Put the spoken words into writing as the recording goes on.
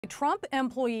A Trump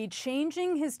employee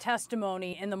changing his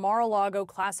testimony in the Mar-a-Lago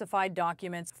classified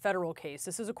documents federal case.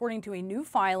 This is according to a new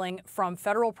filing from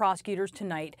federal prosecutors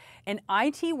tonight. An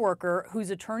IT worker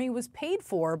whose attorney was paid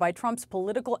for by Trump's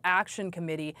Political Action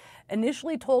Committee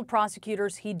initially told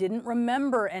prosecutors he didn't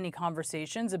remember any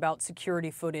conversations about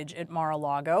security footage at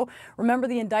Mar-a-Lago. Remember,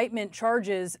 the indictment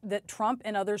charges that Trump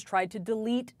and others tried to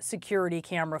delete security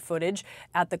camera footage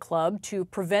at the club to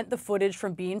prevent the footage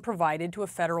from being provided to a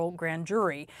federal grand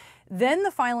jury. Then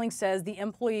the filing says the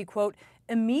employee, quote,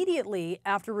 immediately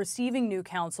after receiving new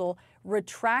counsel,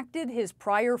 retracted his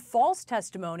prior false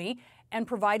testimony and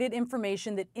provided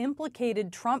information that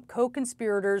implicated Trump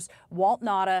co-conspirators Walt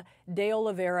Nauta, De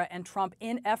Oliveira, and Trump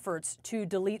in efforts to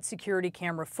delete security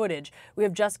camera footage. We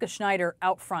have Jessica Schneider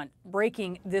out front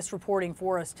breaking this reporting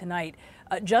for us tonight.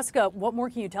 Jessica, what more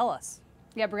can you tell us?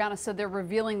 Yeah, Brianna, so they're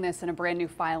revealing this in a brand new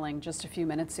filing just a few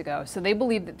minutes ago. So they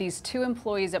believe that these two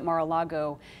employees at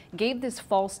Mar-a-Lago gave this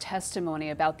false testimony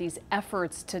about these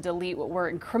efforts to delete what were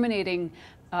incriminating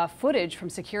footage from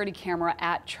security camera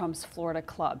at Trump's Florida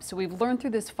club. So we've learned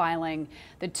through this filing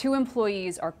the two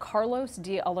employees are Carlos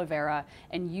De Oliveira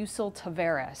and Yusel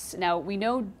Tavares. Now, we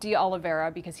know De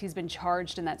Oliveira because he's been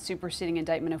charged in that superseding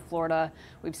indictment in Florida.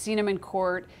 We've seen him in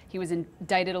court. He was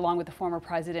indicted along with the former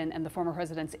president and the former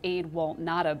president's aide, Walt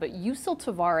Nauta. But Yusel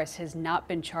Tavares has not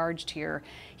been charged here.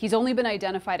 He's only been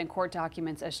identified in court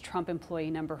documents as Trump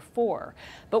employee number 4.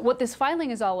 But what this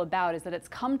filing is all about is that it's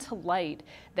come to light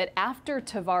that after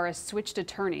Tavares switched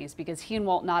attorneys, because he and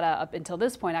Walt Nauta up until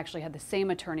this point actually had the same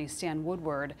attorney, Stan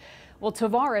Woodward. Well,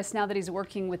 Tavares, now that he's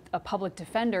working with a public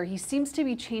defender, he seems to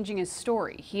be changing his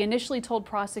story. He initially told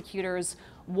prosecutors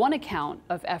one account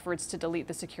of efforts to delete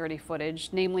the security footage,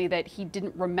 namely that he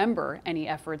didn't remember any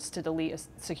efforts to delete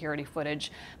security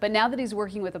footage. But now that he's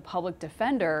working with a public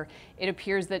defender, it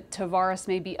appears that Tavares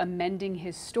may be amending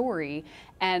his story.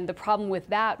 And the problem with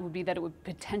that would be that it would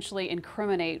potentially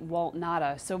incriminate Walt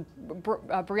Nauta. So,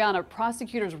 Brianna,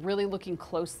 prosecutors really looking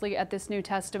closely at this new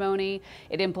testimony.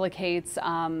 It implicates,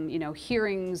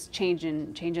 hearings, change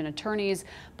in attorneys.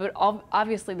 But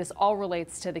obviously, this all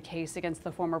relates to the case against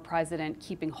the former president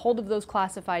keeping hold of those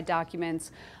classified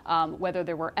documents, whether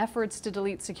there were efforts to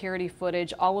delete security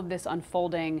footage, all of this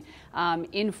unfolding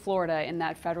in Florida in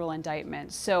that federal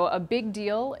indictment. So a big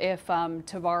deal if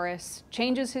Tavares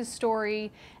changes his story,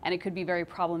 and it could be very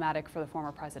problematic for the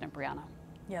former president, Brianna.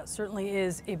 Yeah, it certainly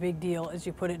is a big deal, as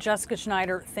you put it. Jessica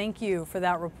Schneider, thank you for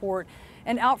that report.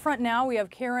 And out front now, we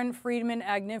have Karen Friedman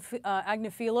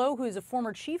Agnifilo, who is a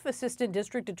former chief assistant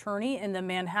district attorney in the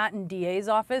Manhattan DA's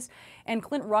office, and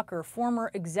Clint Rucker,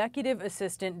 former executive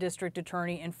assistant district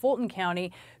attorney in Fulton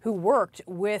County, who worked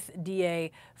with DA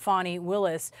Fani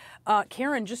Willis.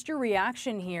 Karen, just your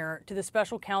reaction here to the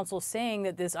special counsel saying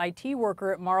that this IT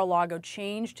worker at Mar-a-Lago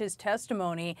changed his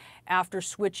testimony after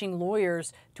switching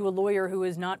lawyers to a lawyer who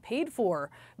is not paid for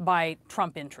by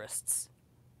Trump interests.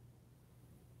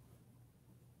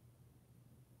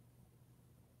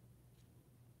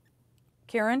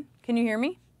 Karen, can you hear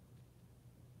me?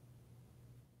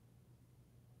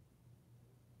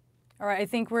 All right, I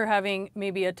think we're having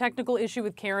maybe a technical issue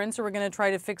with Karen, so we're going to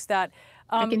try to fix that.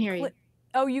 I can hear you.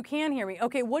 Oh, you can hear me.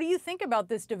 Okay, what do you think about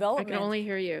this development? I can only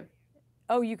hear you.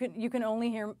 Oh, you can only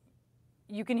hear.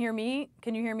 You can hear me?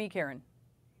 Can you hear me, Karen?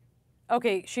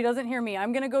 Okay, she doesn't hear me.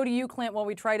 I'm going to go to you, Clint, while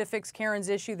we try to fix Karen's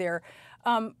issue there.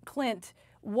 Clint,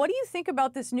 what do you think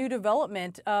about this new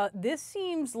development? This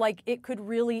seems like it could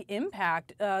really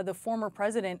impact the former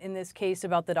president in this case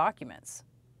about the documents.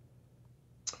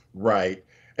 Right.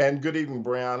 And good evening,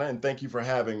 Brianna, and thank you for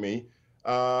having me.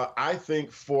 I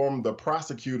think from the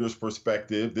prosecutor's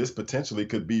perspective, this potentially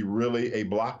could be really a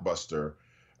blockbuster.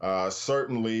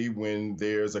 Certainly when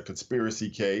there's a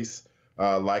conspiracy case,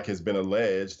 like has been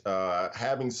alleged,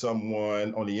 having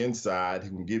someone on the inside who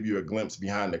can give you a glimpse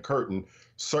behind the curtain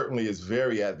certainly is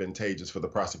very advantageous for the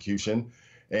prosecution.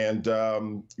 And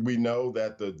we know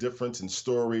that the difference in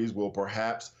stories will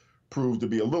perhaps prove to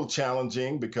be a little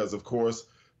challenging because, of course,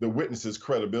 the witness's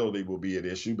credibility will be at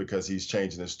issue because he's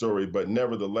changing his story. But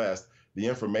nevertheless, the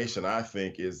information, I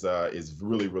think, is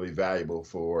really, really valuable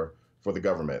for the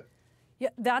government. Yeah,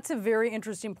 that's a very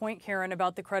interesting point, Karen,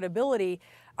 about the credibility.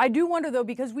 I do wonder, though,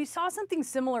 because we saw something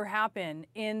similar happen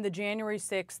in the January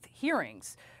 6th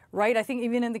hearings, right? I think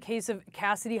even in the case of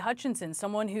Cassidy Hutchinson,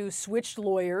 someone who switched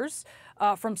lawyers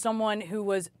from someone who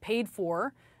was paid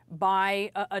for by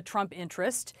a Trump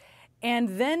interest.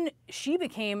 And then she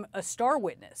became a star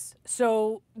witness.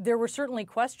 So there were certainly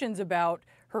questions about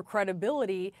her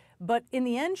credibility, but in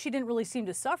the end, she didn't really seem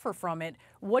to suffer from it.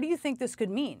 What do you think this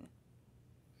could mean?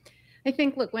 I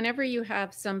think, look, whenever you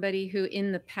have somebody who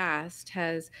in the past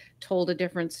has told a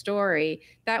different story,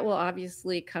 that will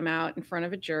obviously come out in front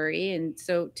of a jury. And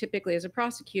so typically, as a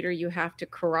prosecutor, you have to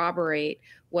corroborate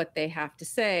what they have to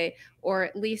say, or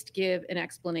at least give an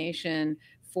explanation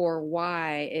for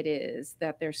why it is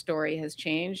that their story has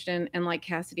changed. And like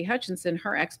Cassidy Hutchinson,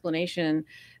 her explanation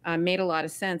made a lot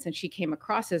of sense and she came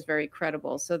across as very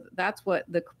credible. So that's what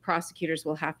the prosecutors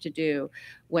will have to do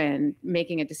when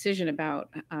making a decision about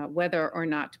whether or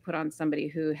not to put on somebody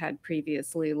who had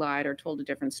previously lied or told a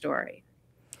different story.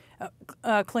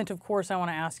 Clint, of course, I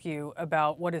want to ask you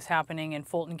about what is happening in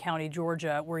Fulton County,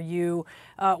 Georgia, where you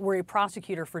were a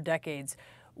prosecutor for decades.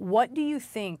 What do you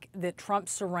think that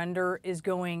Trump's surrender is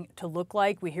going to look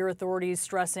like? We hear authorities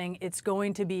stressing it's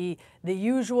going to be the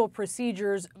usual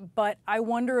procedures, but I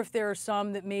wonder if there are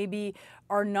some that maybe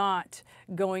are not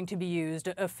going to be used,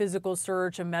 a physical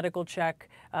search, a medical check,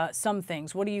 some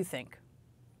things. What do you think?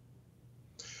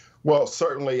 Well,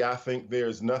 certainly, I think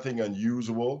there's nothing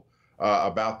unusual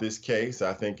about this case.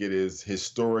 I think it is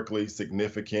historically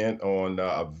significant on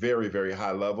a very, very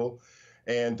high level.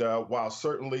 And while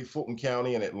certainly Fulton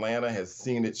County and Atlanta has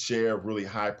seen its share of really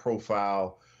high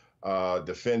profile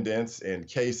defendants and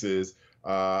cases,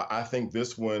 I think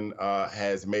this one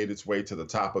has made its way to the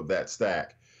top of that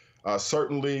stack.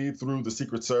 Certainly through the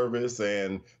Secret Service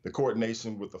and the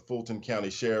coordination with the Fulton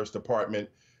County Sheriff's Department,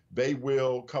 they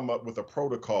will come up with a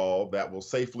protocol that will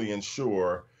safely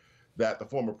ensure that the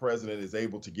former president is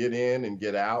able to get in and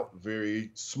get out very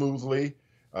smoothly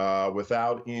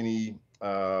without any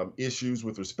issues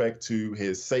with respect to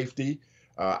his safety.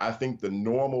 I think the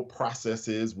normal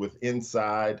processes with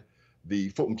inside the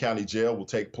Fulton County Jail will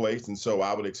take place. And so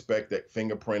I would expect that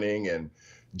fingerprinting and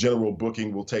general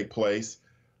booking will take place.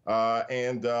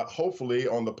 And hopefully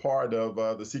on the part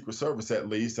of the Secret Service, at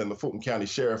least, and the Fulton County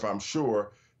Sheriff, I'm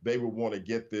sure they would want to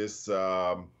get this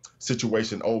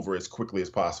situation over as quickly as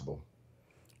possible.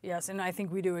 Yes, and I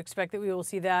think we do expect that we will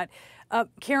see that.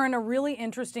 Karen, a really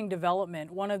interesting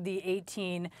development. One of the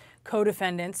 18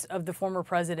 co-defendants of the former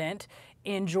president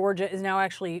in Georgia is now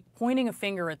actually pointing a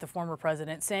finger at the former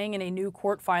president, saying in a new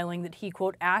court filing that he,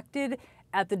 quote, acted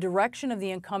at the direction of the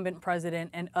incumbent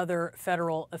president and other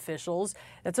federal officials.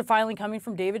 That's a filing coming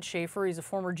from David Schaefer. He's a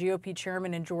former GOP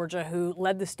chairman in Georgia who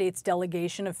led the state's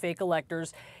delegation of fake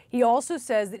electors. He also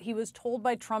says that he was told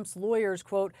by Trump's lawyers,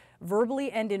 quote,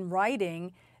 verbally and in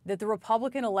writing, that the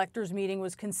Republican electors meeting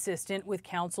was consistent with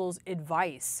counsel's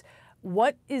advice.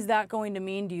 What is that going to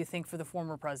mean, do you think, for the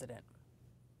former president?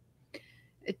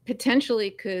 It potentially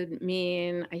could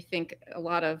mean, I think, a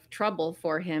lot of trouble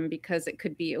for him because it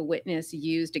could be a witness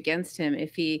used against him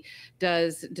if he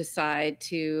does decide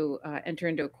to enter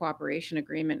into a cooperation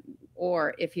agreement,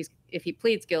 or if he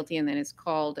pleads guilty and then is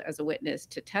called as a witness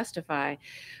to testify,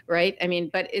 right? I mean,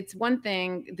 but it's one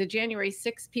thing, the January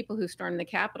 6th people who stormed the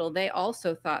Capitol, they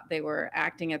also thought they were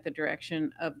acting at the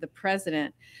direction of the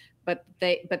president. But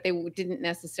they didn't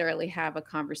necessarily have a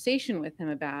conversation with him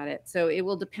about it. So it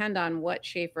will depend on what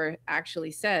Schaefer actually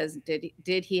says.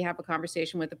 Did he have a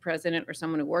conversation with the president or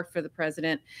someone who worked for the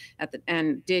president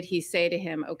and did he say to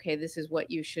him, okay, this is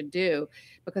what you should do?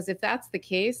 Because if that's the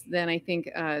case, then I think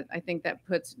that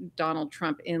puts Donald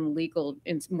Trump in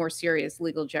more serious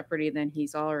legal jeopardy than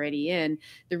he's already in.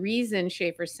 The reason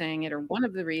Schaefer's saying it, or one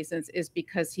of the reasons, is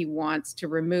because he wants to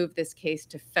remove this case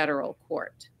to federal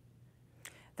court.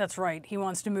 That's right. He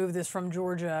wants to move this from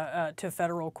Georgia to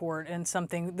federal court, and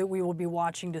something that we will be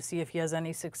watching to see if he has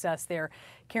any success there.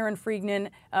 Karen Friedman,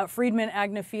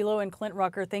 Agnifilo, and Clint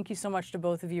Rucker, thank you so much to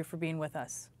both of you for being with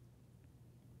us.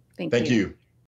 Thank you.